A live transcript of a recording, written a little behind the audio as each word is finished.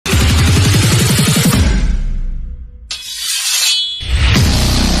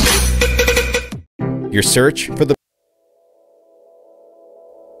Your search for the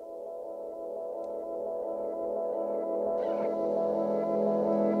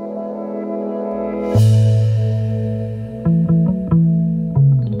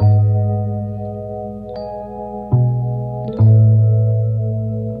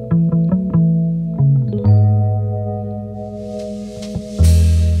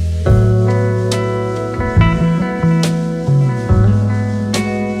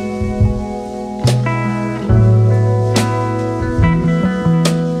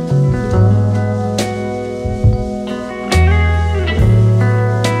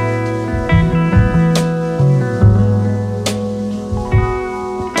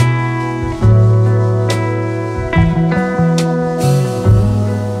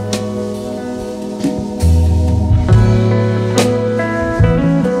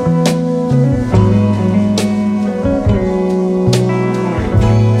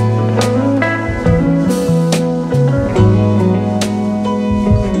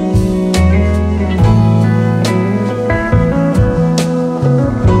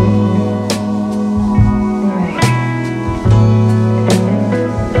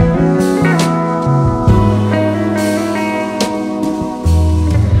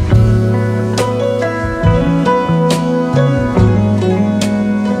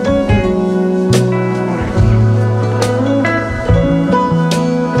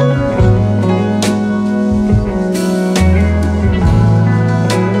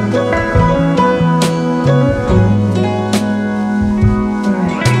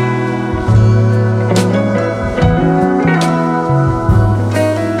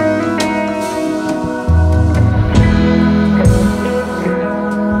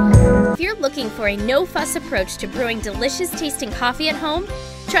For a no-fuss approach to brewing delicious-tasting coffee at home,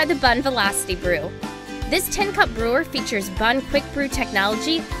 try the BUNN Velocity Brew. This 10-cup brewer features BUNN Quick Brew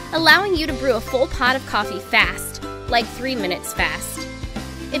technology, allowing you to brew a full pot of coffee fast, like 3 minutes fast.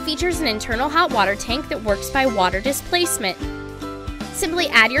 It features an internal hot water tank that works by water displacement. Simply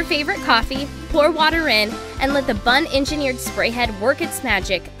add your favorite coffee, pour water in, and let the BUNN engineered spray head work its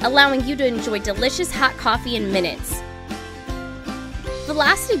magic, allowing you to enjoy delicious hot coffee in minutes.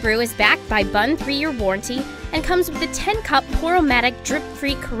 Velocity Brew is backed by BUNN 3-year warranty and comes with a 10-cup pour-o-matic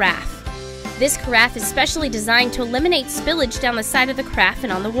drip-free carafe. This carafe is specially designed to eliminate spillage down the side of the carafe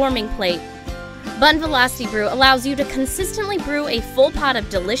and on the warming plate. BUNN Velocity Brew allows you to consistently brew a full pot of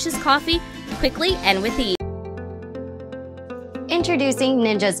delicious coffee quickly and with ease. Introducing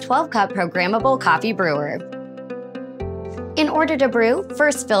Ninja's 12-cup programmable coffee brewer. In order to brew,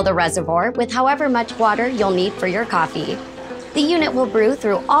 first fill the reservoir with however much water you'll need for your coffee. The unit will brew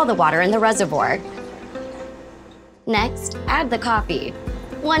through all the water in the reservoir. Next, add the coffee.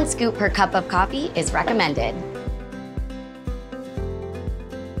 1 scoop per cup of coffee is recommended.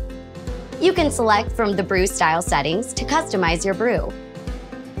 You can select from the brew style settings to customize your brew.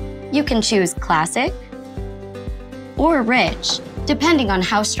 You can choose classic or rich, depending on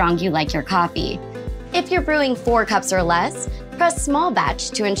how strong you like your coffee. If you're brewing 4 cups or less, press small batch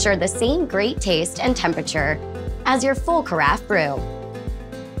to ensure the same great taste and temperature as your full carafe brew.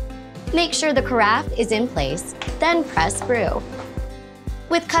 Make sure the carafe is in place, then press brew.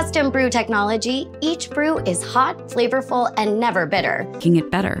 With custom brew technology, each brew is hot, flavorful, and never bitter. Making it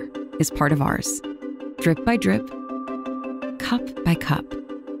better is part of ours. Drip by drip, cup by cup.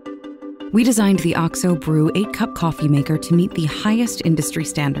 We designed the OXO Brew 8-cup coffee maker to meet the highest industry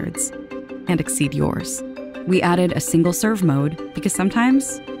standards and exceed yours. We added a single serve mode because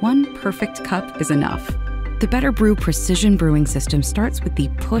sometimes one perfect cup is enough. The Better Brew precision brewing system starts with the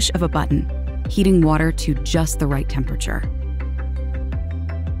push of a button, heating water to just the right temperature.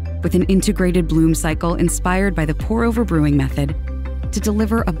 With an integrated bloom cycle inspired by the pour-over brewing method to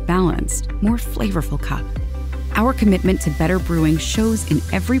deliver a balanced, more flavorful cup. Our commitment to better brewing shows in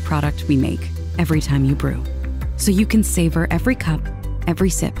every product we make, every time you brew, so you can savor every cup, every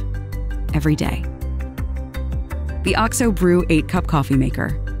sip, every day. The OXO Brew 8-cup coffee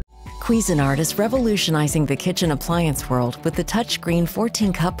maker. Cuisinart is revolutionizing the kitchen appliance world with the touchscreen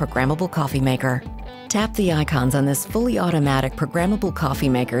 14-cup programmable coffee maker. Tap the icons on this fully automatic programmable coffee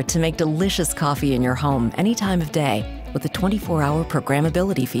maker to make delicious coffee in your home any time of day with the 24-hour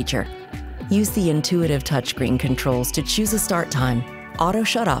programmability feature. Use the intuitive touchscreen controls to choose a start time, auto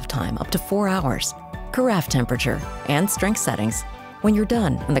shut-off time up to 4 hours, carafe temperature, and strength settings. When you're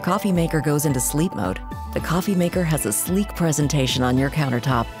done and the coffee maker goes into sleep mode, the coffee maker has a sleek presentation on your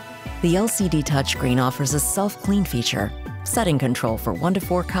countertop. The LCD touchscreen offers a self-clean feature, setting control for 1 to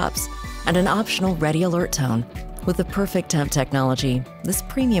 4 cups, and an optional ready alert tone. With the perfect temp technology, this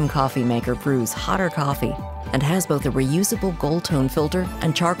premium coffee maker brews hotter coffee and has both a reusable gold tone filter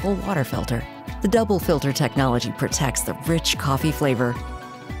and charcoal water filter. The double filter technology protects the rich coffee flavor.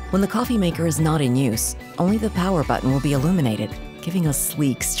 When the coffee maker is not in use, only the power button will be illuminated, giving a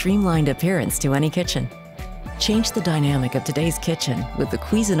sleek, streamlined appearance to any kitchen. Change the dynamic of today's kitchen with the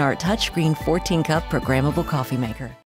Cuisinart touchscreen 14-cup programmable coffee maker.